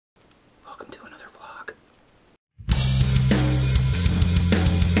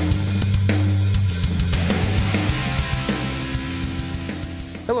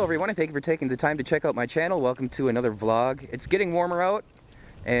Hello everyone, and thank you for taking the time to check out my channel. Welcome to another vlog. It's getting warmer out,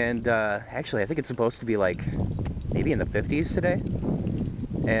 and actually I think it's supposed to be like maybe in the 50s today.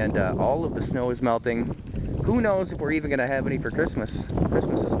 And all of the snow is melting. Who knows if we're even going to have any for Christmas.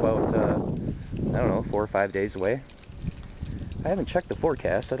 Christmas is about, I don't know, 4 or 5 days away. I haven't checked the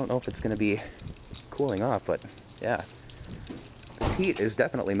forecast. I don't know if it's going to be cooling off, but yeah. This heat is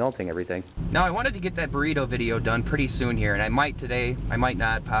definitely melting everything. Now I wanted to get that burrito video done pretty soon here, and I might today, I might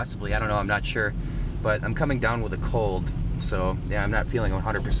not, possibly, I don't know, I'm not sure. But I'm coming down with a cold, so yeah, I'm not feeling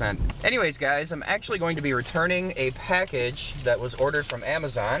 100%. Anyways guys, I'm actually going to be returning a package that was ordered from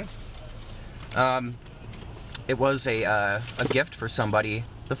Amazon. It was a gift for somebody.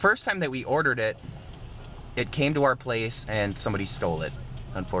 The first time that we ordered it, it came to our place and somebody stole it,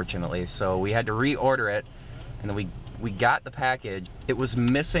 unfortunately. So we had to reorder it, and then we got the package. It was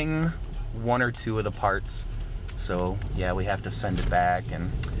missing 1 or 2 of the parts, so yeah, we have to send it back,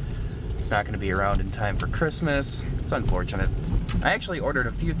 and it's not going to be around in time for Christmas. It's unfortunate. I actually ordered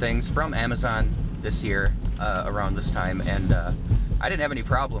a few things from Amazon this year around this time, and I didn't have any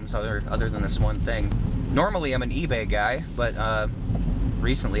problems other than this one thing. Normally I'm an eBay guy, but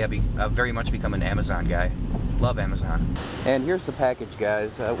recently I've very much become an Amazon guy. Love Amazon. And here's the package,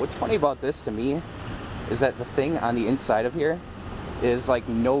 guys. What's funny about this to me is that the thing on the inside of here is like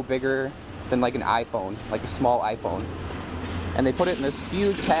no bigger than like an iPhone, like a small iPhone. And they put it in this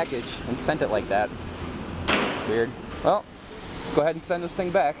huge package and sent it like that. Weird. Well, let's go ahead and send this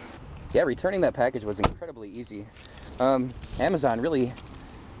thing back. Yeah, returning that package was incredibly easy. Amazon really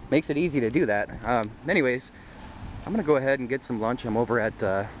makes it easy to do that. Anyways, I'm gonna go ahead and get some lunch. I'm over at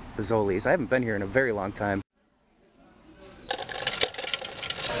Fazoli's. I haven't been here in a very long time.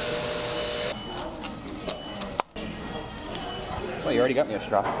 Oh, you already got me a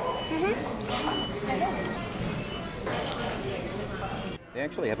straw. They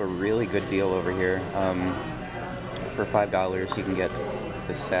actually have a really good deal over here. For $5 you can get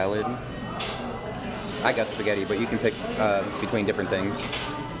the salad. I got spaghetti, but you can pick between different things.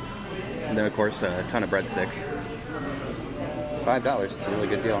 And then of course a ton of breadsticks. $5, it's a really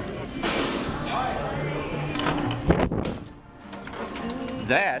good deal.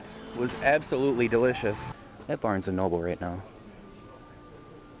 That was absolutely delicious. At Barnes & Noble right now.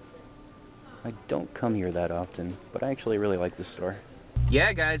 I don't come here that often, but I actually really like this store.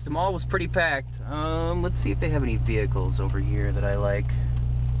 Yeah guys, the mall was pretty packed. Let's see if they have any vehicles over here that I like.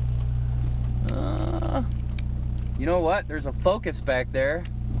 You know what? There's a Focus back there.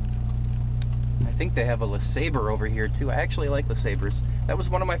 I think they have a LeSabre over here too. I actually like LeSabres. That was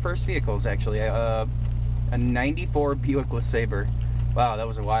one of my first vehicles actually. A 94 Buick LeSabre. Wow, that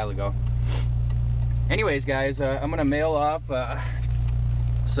was a while ago. Anyways guys, I'm gonna mail off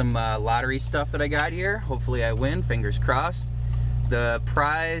some lottery stuff that I got here. Hopefully I win, fingers crossed. The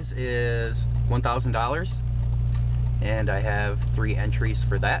prize is $1,000, and I have 3 entries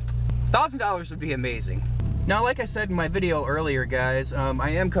for that. $1,000 would be amazing. Now, like I said in my video earlier, guys, I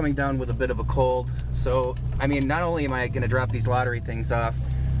am coming down with a bit of a cold, so, I mean, not only am I going to drop these lottery things off,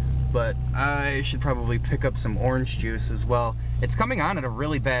 but I should probably pick up some orange juice as well. It's coming on at a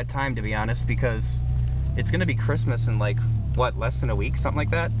really bad time, to be honest, because it's going to be Christmas in, like, what, less than a week, something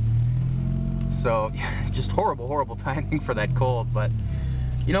like that? So, just horrible, horrible timing for that cold, but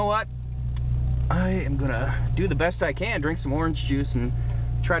you know what? I am gonna do the best I can, drink some orange juice, and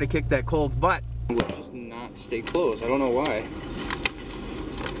try to kick that cold's butt. It will just not stay closed. I don't know why.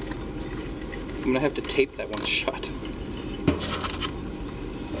 I'm gonna have to tape that one shut.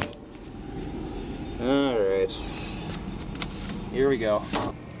 Alright. Here we go.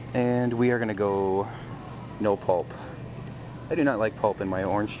 And we are gonna go no pulp. I do not like pulp in my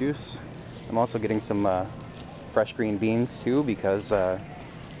orange juice. I'm also getting some fresh green beans too, because I'm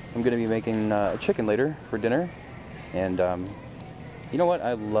going to be making chicken later for dinner. And you know what?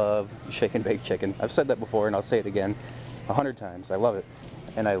 I love shake and bake chicken. I've said that before, and I'll say it again 100 times. I love it.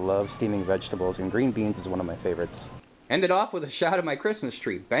 And I love steaming vegetables, and green beans is one of my favorites. Ended off with a shot of my Christmas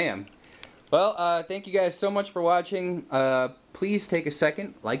tree. Bam! Well, thank you guys so much for watching. Please take a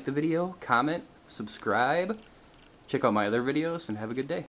second, like the video, comment, subscribe, check out my other videos, and have a good day.